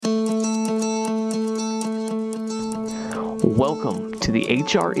Welcome to the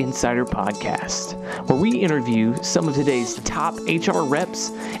HR Insider Podcast, where we interview some of today's top HR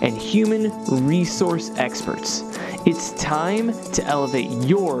reps and human resource experts. It's time to elevate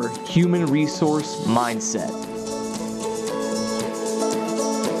your human resource mindset.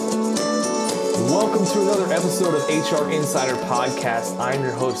 Welcome to another episode of HR Insider Podcast. I'm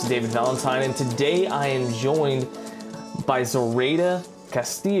your host, David Valentine, and today I am joined by Zoraida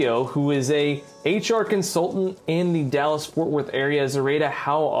Castillo, who is a HR consultant in the Dallas-Fort Worth area. Zoraida,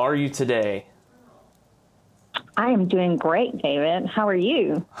 how are you today? I am doing great, David. How are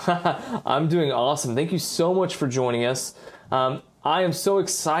you? I'm doing awesome. Thank you so much for joining us. I am so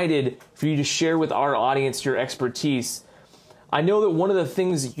excited for you to share with our audience your expertise. I know that one of the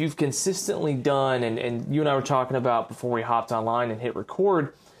things that you've consistently done, and you and I were talking about before we hopped online and hit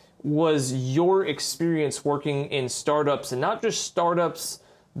record, was your experience working in startups, and not just startups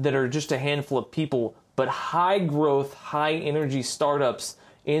that are just a handful of people, but high growth, high energy startups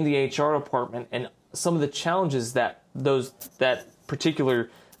in the HR department, and some of the challenges that particular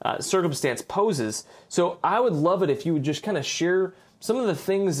circumstance poses. So I would love it if you would just kind of share some of the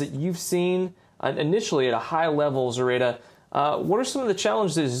things that you've seen initially at a high level, Zoraida. What are some of the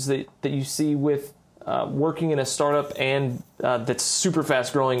challenges that you see with working in a startup and that's super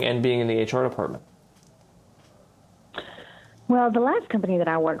fast growing and being in the HR department? Well, the last company that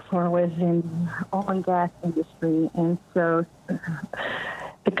I worked for was in oil and gas industry, and so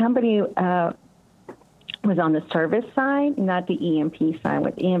the company was on the service side, not the E&P side.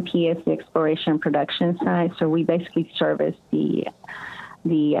 With E&P is the exploration production side, so we basically service the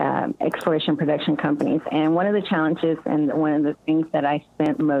exploration production companies. And one of the challenges and one of the things that I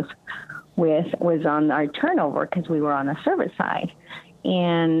spent most with was on our turnover, because we were on the service side.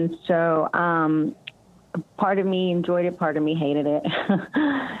 And so part of me enjoyed it, part of me hated it.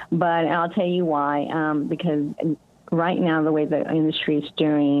 But I'll tell you why, because right now the way the industry is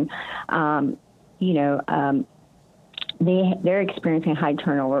doing, they're experiencing high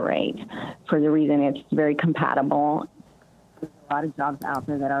turnover rates for the reason it's very compatible. There's a lot of jobs out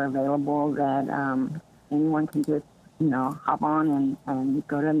there that are available that anyone can just, hop on and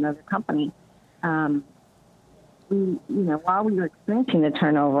go to another company. While we were experiencing the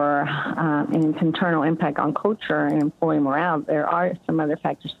turnover and its internal impact on culture and employee morale, there are some other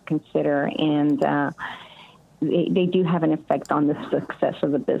factors to consider, and they do have an effect on the success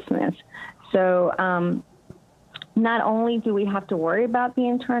of the business. So not only do we have to worry about the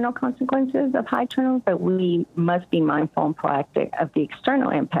internal consequences of high turnover, but we must be mindful and proactive of the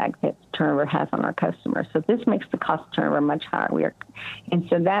external impact that turnover has on our customers. So this makes the cost of turnover much higher. And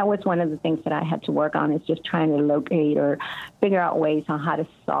so that was one of the things that I had to work on, is just trying to locate or figure out ways on how to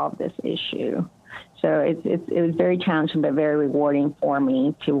solve this issue. So it was very challenging, but very rewarding for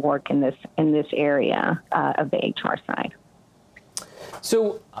me to work in this area of the HR side.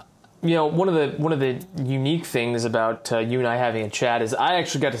 So, one of the unique things about you and I having a chat is I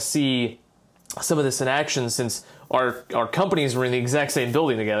actually got to see some of this in action, since our companies were in the exact same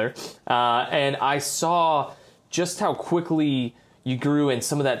building together, and I saw just how quickly you grew and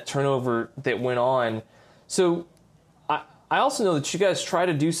some of that turnover that went on. So I also know that you guys try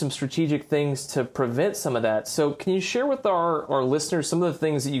to do some strategic things to prevent some of that. So can you share with our listeners some of the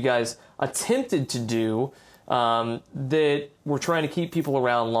things that you guys attempted to do that we're trying to keep people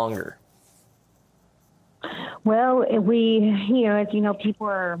around longer? Well, as you know, people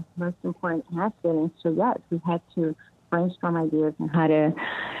are most important asset, and so yes, we had to brainstorm ideas on how to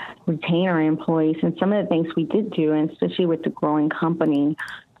retain our employees. And some of the things we did do, and especially with the growing company,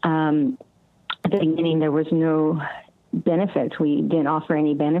 at the beginning there was no benefits. We didn't offer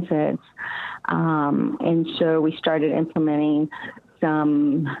any benefits, and so we started implementing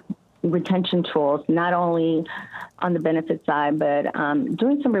some retention tools, not only on the benefit side, but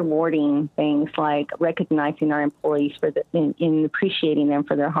doing some rewarding things like recognizing our employees in appreciating them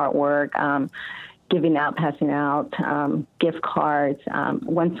for their hard work, passing out gift cards.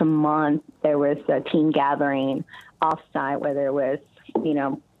 Once a month, there was a team gathering offsite, whether it was,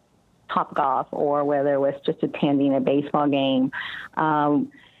 Topgolf or whether it was just attending a baseball game. So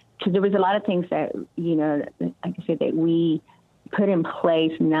there was a lot of things that, like I said, that we put in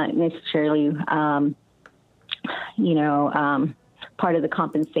place, not necessarily, part of the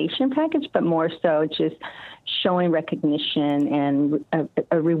compensation package, but more so just showing recognition and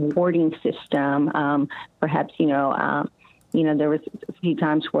a rewarding system. Perhaps, there was a few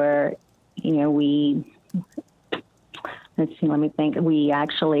times where, we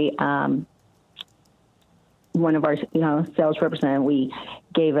actually, one of our, sales representatives, we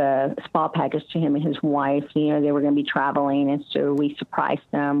gave a spa package to him and his wife. They were going to be traveling, and so we surprised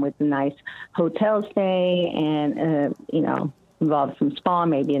them with a nice hotel stay and, involved some spa,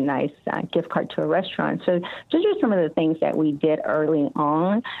 maybe a nice gift card to a restaurant. So those are some of the things that we did early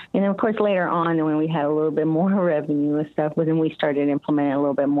on. And then, of course, later on, when we had a little bit more revenue and stuff, then we started implementing a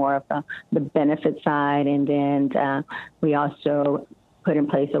little bit more of the benefit side. And then we also put in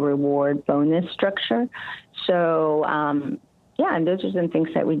place a reward bonus structure. So, and those are some things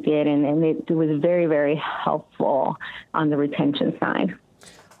that we did. And it was very, very helpful on the retention side.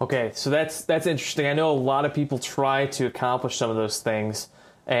 Okay, so that's interesting. I know a lot of people try to accomplish some of those things,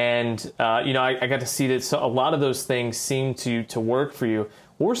 and I got to see that a lot of those things seem to work for you.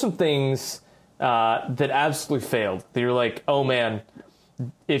 What were some things that absolutely failed? That you're like, oh man,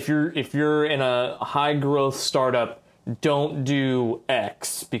 if you're in a high growth startup, don't do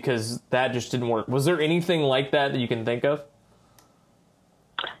X because that just didn't work. Was there anything like that you can think of?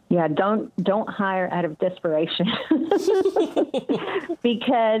 Yeah, don't hire out of desperation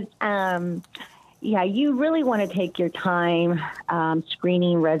because, you really want to take your time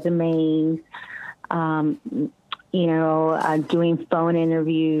screening resumes, doing phone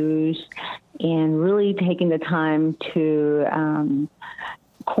interviews, and really taking the time to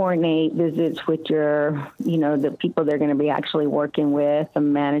coordinate visits with the people they're going to be actually working with, the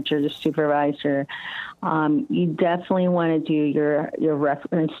manager, the supervisor. You definitely want to do your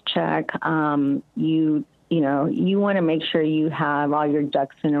reference check. You want to make sure you have all your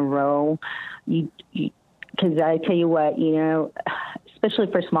ducks in a row. Because I tell you what,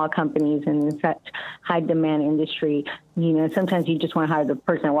 especially for small companies and in such high demand industry, sometimes you just want to hire the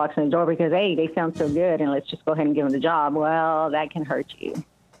person that walks in the door because, hey, they sound so good and let's just go ahead and give them the job. Well, that can hurt you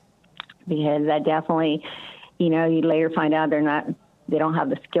because that definitely, you later find out they don't have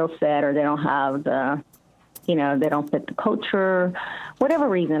the skill set or they don't have they don't fit the culture, whatever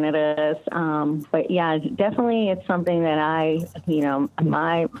reason it is. But yeah, definitely it's something that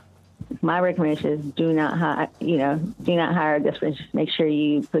my recommendation is do not hire this. Just make sure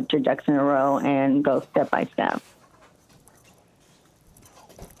you put your ducks in a row and go step by step.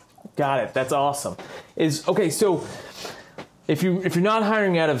 Got it. That's awesome. So if you're not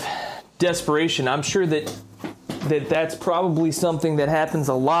hiring out of desperation, I'm sure that's probably something that happens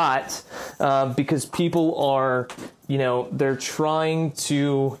a lot because people are, they're trying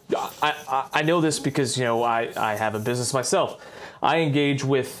to, I know this because, I have a business myself. I engage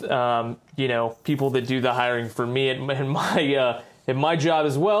with, people that do the hiring for me at my job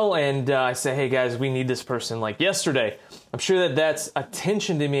as well. And I say, hey guys, we need this person like yesterday. I'm sure that's a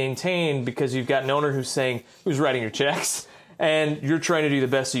tension to maintain because you've got an owner who's writing your checks and you're trying to do the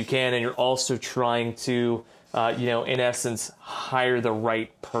best you can. And you're also trying to, in essence, hire the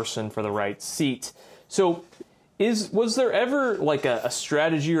right person for the right seat. So was there ever like a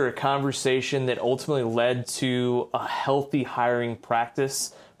strategy or a conversation that ultimately led to a healthy hiring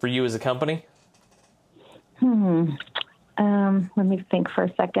practice for you as a company? Let me think for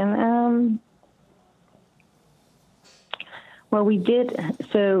a second. Well, we did.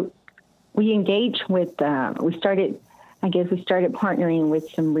 So we engaged with, we started partnering with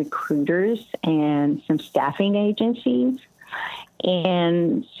some recruiters and some staffing agencies.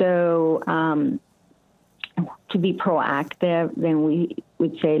 And so to be proactive, then we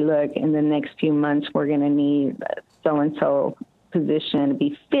would say, look, in the next few months, we're going to need so-and-so position to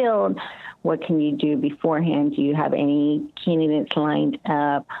be filled. What can you do beforehand? Do you have any candidates lined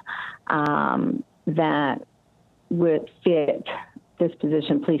up that would fit this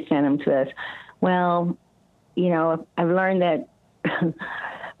position? Please send them to us. Well, I've learned that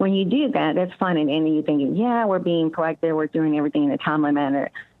when you do that, that's fine. And you're thinking, yeah, we're being proactive. We're doing everything in a timely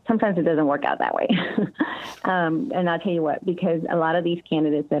manner. Sometimes it doesn't work out that way. And I'll tell you what, because a lot of these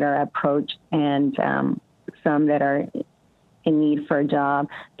candidates that are approached and some that are in need for a job,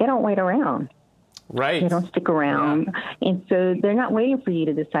 they don't wait around. Right. They don't stick around. Yeah. And so they're not waiting for you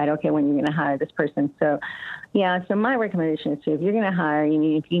to decide, okay, when you're going to hire this person. So, so my recommendation is if you're going to hire,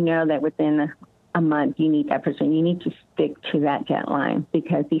 if you know that within a month you need that person, you need to stick to that deadline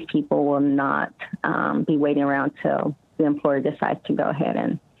because these people will not be waiting around till the employer decides to go ahead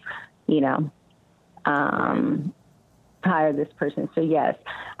and, hire this person. So yes,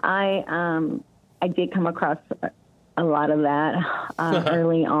 I did come across a lot of that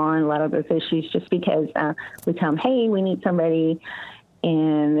early on, a lot of those issues, just because we tell them, hey, we need somebody.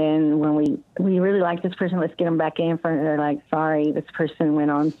 And then when we really like this person, let's get them back in front. They're like, sorry, this person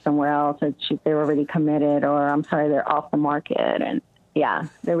went on somewhere else. They're already committed, or I'm sorry, they're off the market. And yeah,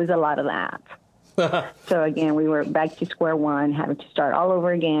 there was a lot of that. So again, we were back to square one, having to start all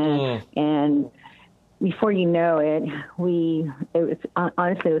over again. And before you know it,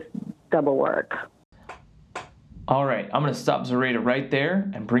 honestly, it was double work. All right, I'm going to stop Zoraida right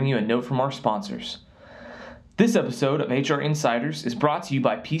there and bring you a note from our sponsors. This episode of HR Insiders is brought to you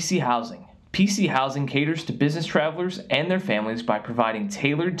by PC Housing. PC Housing caters to business travelers and their families by providing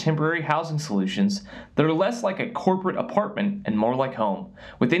tailored temporary housing solutions that are less like a corporate apartment and more like home.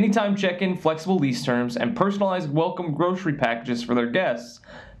 With anytime check-in, flexible lease terms, and personalized welcome grocery packages for their guests,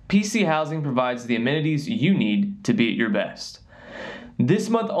 PC Housing provides the amenities you need to be at your best. This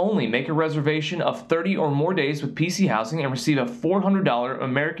month only, make a reservation of 30 or more days with PC Housing and receive a $400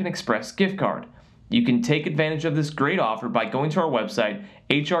 American Express gift card. You can take advantage of this great offer by going to our website,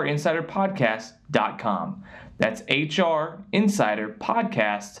 hrinsiderpodcast.com. That's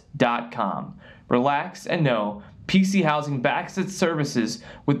hrinsiderpodcast.com. Relax and know PC Housing backs its services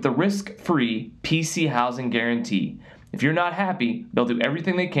with the risk-free PC Housing guarantee. If you're not happy, they'll do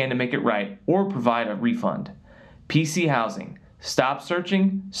everything they can to make it right or provide a refund. PC Housing. Stop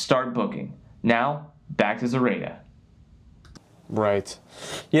searching, start booking. Now, back to Zoraida. Right.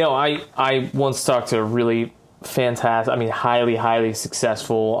 I once talked to a really fantastic, highly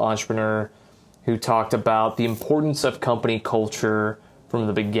successful entrepreneur who talked about the importance of company culture from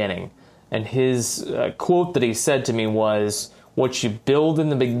the beginning. And his quote that he said to me was, what you build in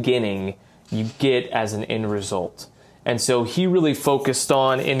the beginning, you get as an end result. And so he really focused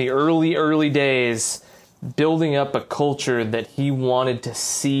on, in the early days, building up a culture that he wanted to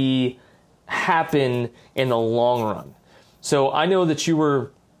see happen in the long run. So I know that you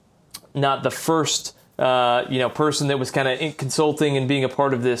were not the first, person that was kind of consulting and being a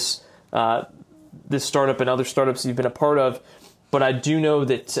part of this startup and other startups you've been a part of. But I do know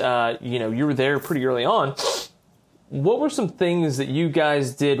that, you were there pretty early on. What were some things that you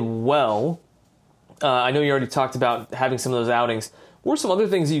guys did well? I know you already talked about having some of those outings. What were some other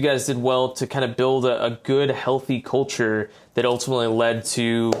things that you guys did well to kind of build a good, healthy culture that ultimately led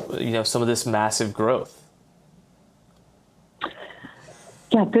to, some of this massive growth?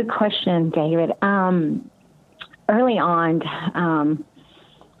 Yeah, good question, David. Early on,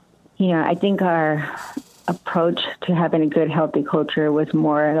 I think our approach to having a good, healthy culture was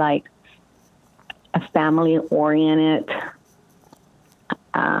more like a family-oriented,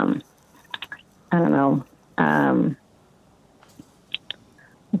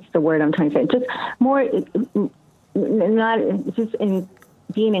 what's the word I'm trying to say? Just more,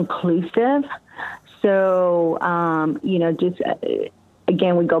 being inclusive. So,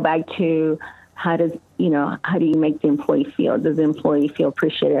 again, we go back to how do you make the employee feel? Does the employee feel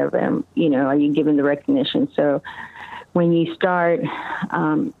appreciative? And, are you giving the recognition? So when you start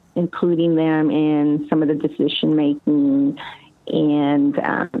including them in some of the decision making and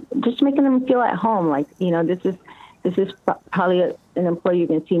just making them feel at home, like, this is probably an employee you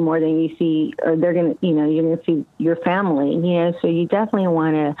can see more than you see, or they're going to, you're going to see your family, so you definitely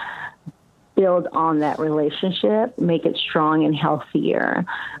want to build on that relationship, make it strong and healthier.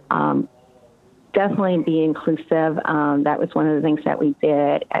 Definitely be inclusive. That was one of the things that we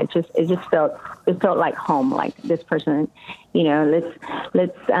did. It felt like home, like this person, let's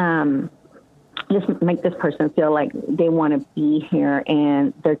just make this person feel like they want to be here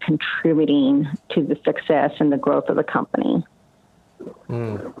and they're contributing to the success and the growth of the company.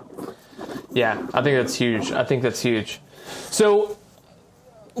 Yeah, I think that's huge. So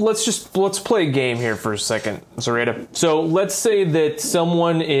let's play a game here for a second, Zoraida. So let's say that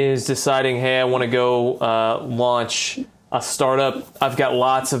someone is deciding, hey, I want to go launch a startup. I've got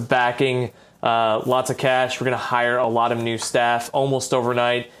lots of backing, lots of cash. We're going to hire a lot of new staff almost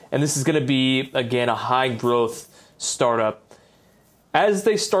overnight. And this is going to be, again, a high growth startup. As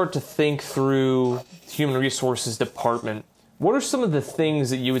they start to think through human resources department, what are some of the things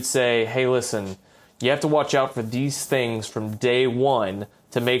that you would say, hey, listen, you have to watch out for these things from day one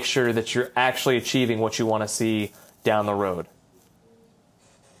to make sure that you're actually achieving what you want to see down the road?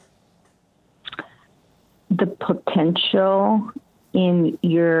 The potential in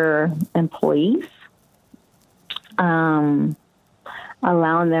your employees,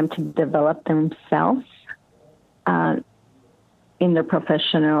 allowing them to develop themselves in their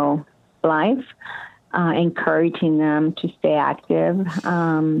professional life, encouraging them to stay active.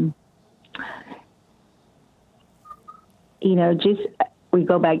 We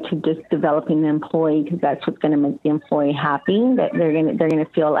go back to just developing the employee, because that's what's going to make the employee happy, that they're going to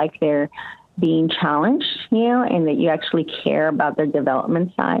feel like they're being challenged, and that you actually care about their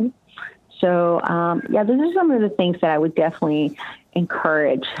development side. So, those are some of the things that I would definitely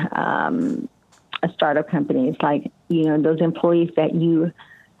encourage a startup companies, like, those employees that you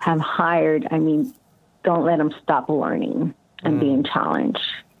have hired. Don't let them stop learning and being challenged.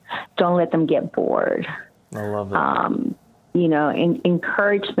 don't let them get bored. I love it.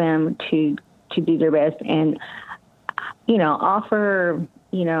 Encourage them to do their best, and, offer,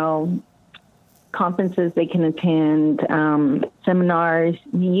 conferences they can attend, seminars,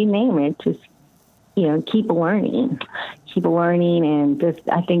 you name it. Just, keep learning. And just,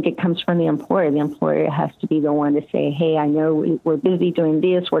 I think it comes from the employer. The employer has to be the one to say, hey, I know we're busy doing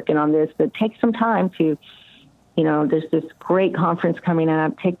this, working on this, but take some time to, there's this great conference coming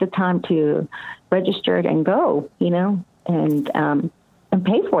up. Take the time to register it and go, and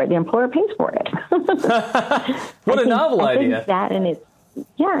pay for it. The employer pays for it. What a novel idea.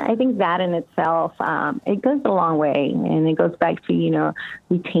 I think that in itself, it goes a long way, and it goes back to,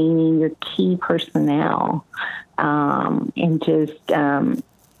 retaining your key personnel, and just, a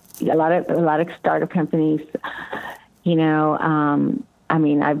lot of startup companies,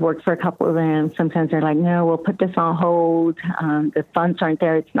 I've worked for a couple of them. Sometimes they're like, no, we'll put this on hold. The funds aren't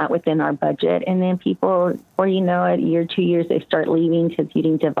there. It's not within our budget. And then people, before you know it, a year, 2 years, they start leaving because you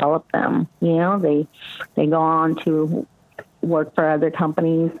didn't develop them. They go on to work for other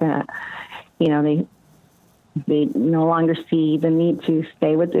companies that, they no longer see the need to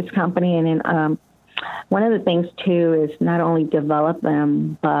stay with this company. And then one of the things, too, is not only develop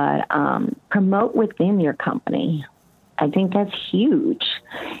them, but promote within your company. I think that's huge.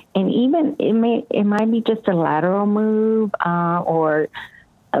 And even it might be just a lateral move, or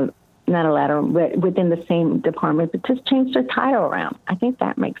not a lateral, but within the same department, but just change their title around. I think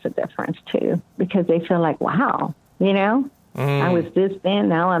that makes a difference too, because they feel like, wow, I was this then,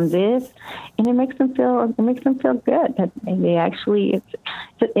 now I'm this, and it makes them feel good that they actually.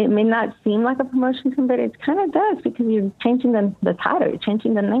 It may not seem like a promotion to them, but it kind of does, because you're changing the title, you're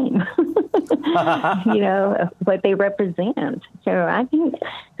changing the name, what they represent. So I think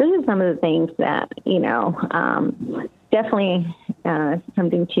those are some of the things that definitely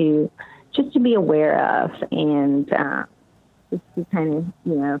something to be aware of, and just to kind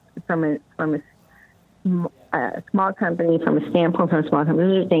of from a small company, from a standpoint from a small company,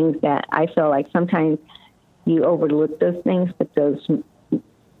 those are things that I feel like sometimes you overlook those things, but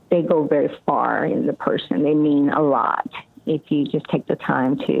they go very far in the person. They mean a lot if you just take the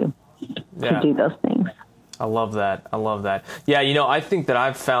time to do those things. I love that. Yeah, I think that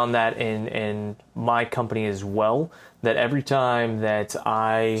I've found that in my company as well, that every time that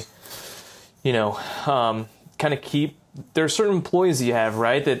I, kind of keep, there are certain employees you have,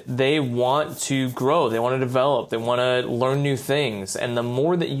 right, that they want to grow, they want to develop, they want to learn new things. And the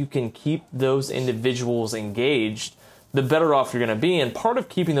more that you can keep those individuals engaged, the better off you're going to be. And part of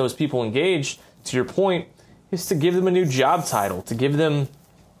keeping those people engaged, to your point, is to give them a new job title, to give them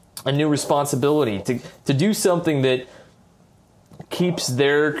a new responsibility, to do something that keeps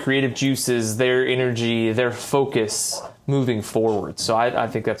their creative juices, their energy, their focus moving forward. So I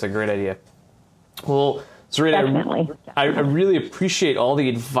think that's a great idea. Well, Zoraida, I really appreciate all the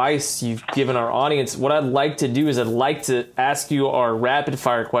advice you've given our audience. What I'd like to do is I'd like to ask you our rapid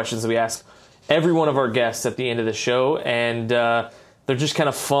fire questions that we ask every one of our guests at the end of the show. And they're just kind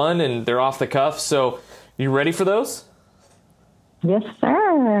of fun and they're off the cuff. So you ready for those? Yes, sir.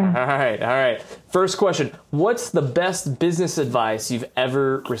 All right. First question. What's the best business advice you've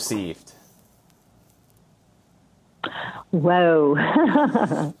ever received? Whoa.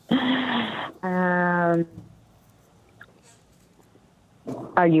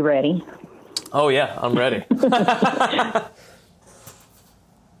 Are you ready? Oh, yeah, I'm ready.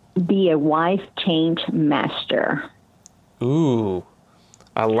 Be a wife change master. Ooh,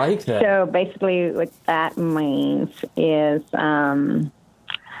 I like that. So basically what that means is, in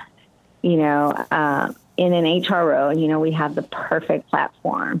an HRO, we have the perfect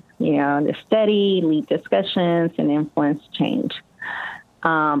platform, to study, lead discussions, and influence change.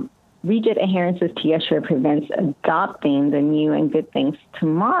 Rigid adherence to TSR prevents adopting the new and good things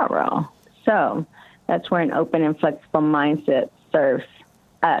tomorrow. So that's where an open and flexible mindset serves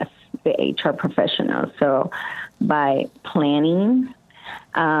us, the HR professionals. So by planning,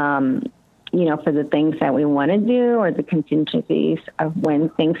 for the things that we want to do or the contingencies of when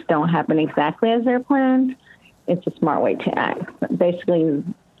things don't happen exactly as they're planned, it's a smart way to act. But basically,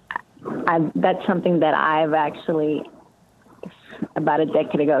 that's something that I've actually, about a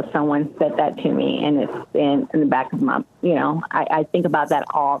decade ago, someone said that to me, and it's been in the back of my, I think about that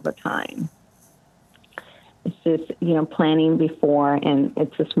all the time. It's just, planning before, and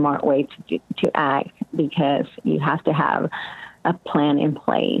it's a smart way to act, because you have to have a plan in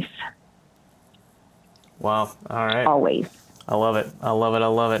place. Wow. All right. Always. I love it.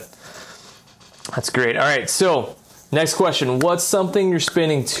 That's great. All right. So next question. What's something you're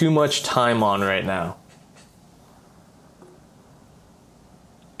spending too much time on right now?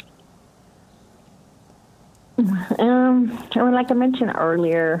 Well, like I mentioned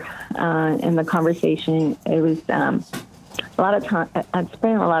earlier in the conversation, it was a lot of time. I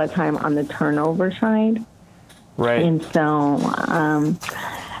spent a lot of time on the turnover side, Right. and so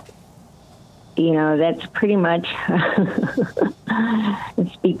that's pretty much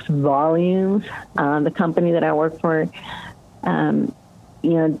it speaks volumes. The company that I work for,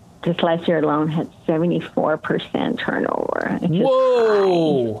 just last year alone had 74% turnover.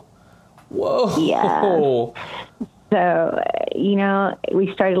 Whoa. Whoa. Yeah. So,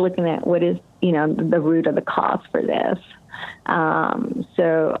 we started looking at what is, the root of the cause for this.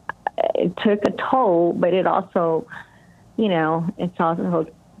 So it took a toll, but it also, it's also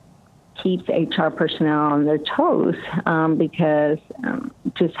keeps HR personnel on their toes because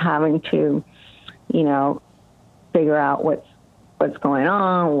just having to, figure out what's going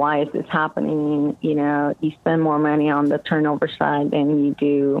on, why is this happening, you spend more money on the turnover side than you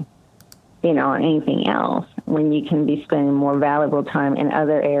do on anything else when you can be spending more valuable time in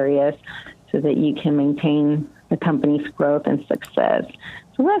other areas so that you can maintain the company's growth and success.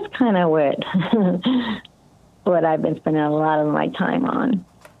 So that's kind of what I've been spending a lot of my time on.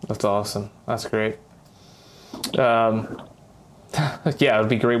 That's awesome. That's great. Yeah, it would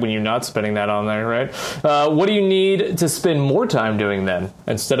be great when you're not spending that on there, right? What do you need to spend more time doing then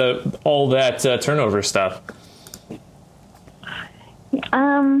instead of all that turnover stuff?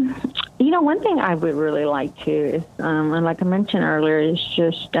 One thing I would really like to is, and like I mentioned earlier, is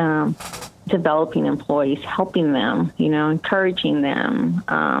just developing employees, helping them, encouraging them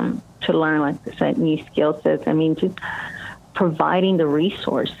to learn, like I said, new skill sets. I mean, just providing the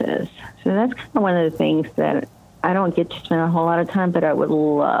resources. So that's kind of one of the things that I don't get to spend a whole lot of time, but I would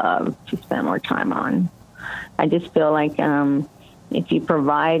love to spend more time on. I just feel like if you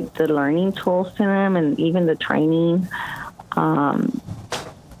provide the learning tools to them and even the training,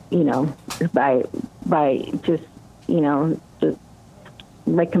 by just, just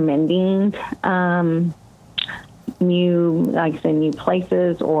recommending new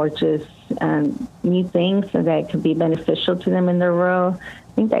places or just new things so that could be beneficial to them in their role.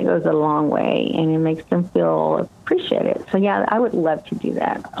 I think that goes a long way, and it makes them feel appreciated. So, yeah, I would love to do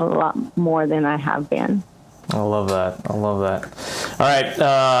that a lot more than I have been. I love that. All right,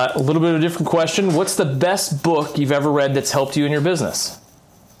 a little bit of a different question. What's the best book you've ever read that's helped you in your business?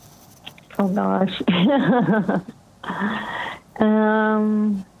 Oh, gosh.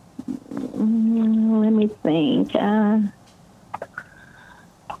 Let me think.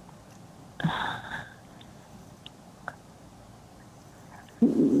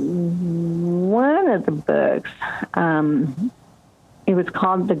 One of the books, it was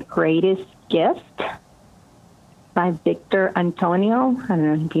called The Greatest Gift by Victor Antonio. I don't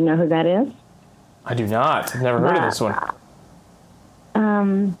know if you know who that is. I do not. I've never heard of this one.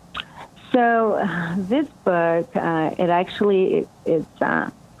 So this book, it's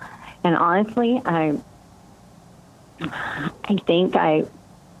and honestly, I think I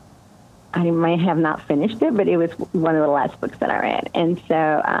might have not finished it, but it was one of the last books that I read. And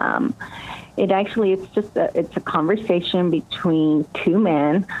so it's a conversation between two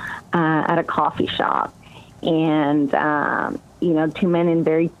men at a coffee shop. And, two men in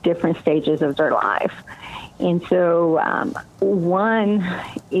very different stages of their life. And so one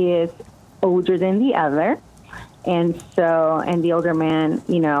is older than the other. And the older man,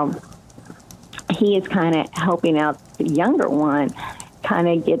 he is kind of helping out the younger one kind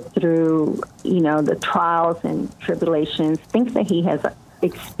of get through, the trials and tribulations, things that he has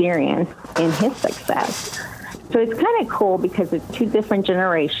experienced in his success. So it's kind of cool because it's two different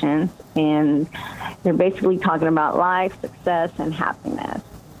generations, and they're basically talking about life, success, and happiness.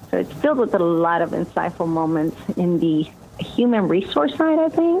 So it's filled with a lot of insightful moments in the human resource side, I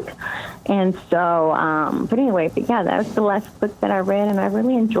think. And so, but yeah, that was the last book that I read, and I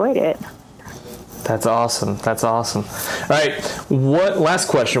really enjoyed it. That's awesome. All right. Last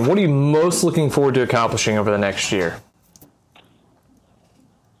question. What are you most looking forward to accomplishing over the next year?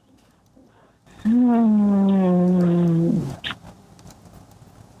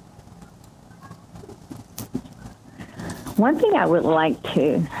 One thing I would like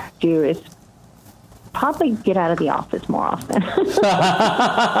to do is probably get out of the office more often.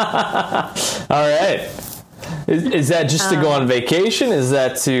 All right. Is that just to go on vacation? Is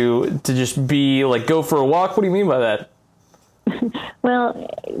that to just be like go for a walk? What do you mean by that? Well,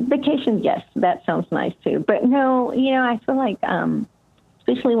 vacation, yes, that sounds nice too. But no, I feel like,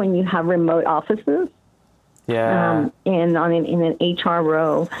 especially when you have remote offices, yeah, and in an HR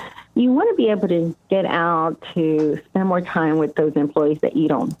role, you want to be able to get out to spend more time with those employees that you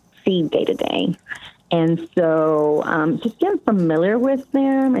don't see day to day. And so just getting familiar with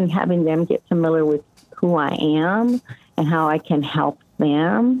them and having them get familiar with who I am and how I can help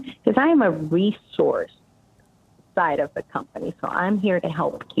them, because I am a resource side of the company. So I'm here to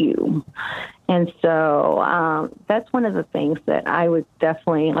help you. And so that's one of the things that I would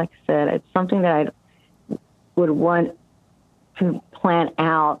definitely, like I said, it's something that I would want to plan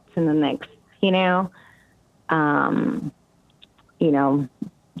out in the next,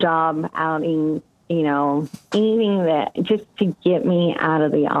 job outing, anything that just to get me out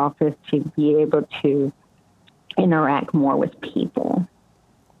of the office to be able to interact more with people.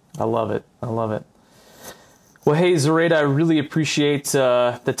 I love it. I love it. Well, hey, Zoraida, I really appreciate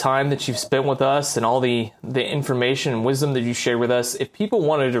the time that you've spent with us and all the information and wisdom that you shared with us. If people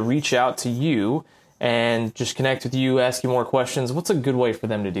wanted to reach out to you and just connect with you, ask you more questions, what's a good way for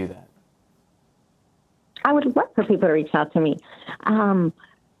them to do that? I would love for people to reach out to me.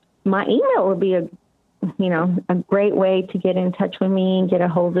 My email would be a great way to get in touch with me and get a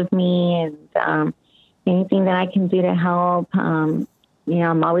hold of me, and anything that I can do to help. I'm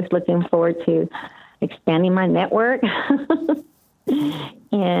always looking forward to expanding my network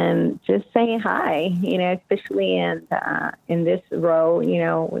and just saying hi, especially in this role,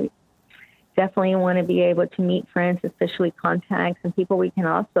 we definitely want to be able to meet friends, especially contacts and people we can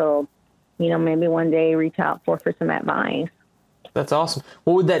also, maybe one day reach out for some advice. That's awesome.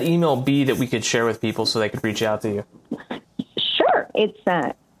 What would that email be that we could share with people so they could reach out to you? Sure. It's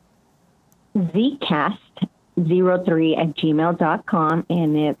zcast03@gmail.com,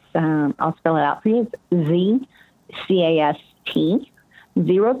 and it's, I'll spell it out for you. It's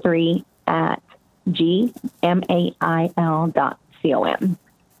ZCAST03@gmail.com.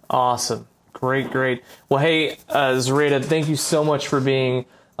 Awesome. Great. Well, hey, Zoraida, thank you so much for being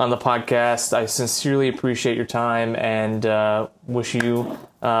on the podcast. I sincerely appreciate your time and wish you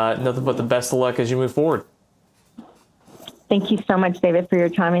nothing but the best of luck as you move forward. Thank you so much, David, for your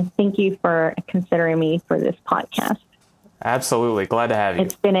time, and thank you for considering me for this podcast. Absolutely. Glad to have you.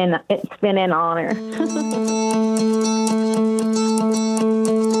 It's been an honor.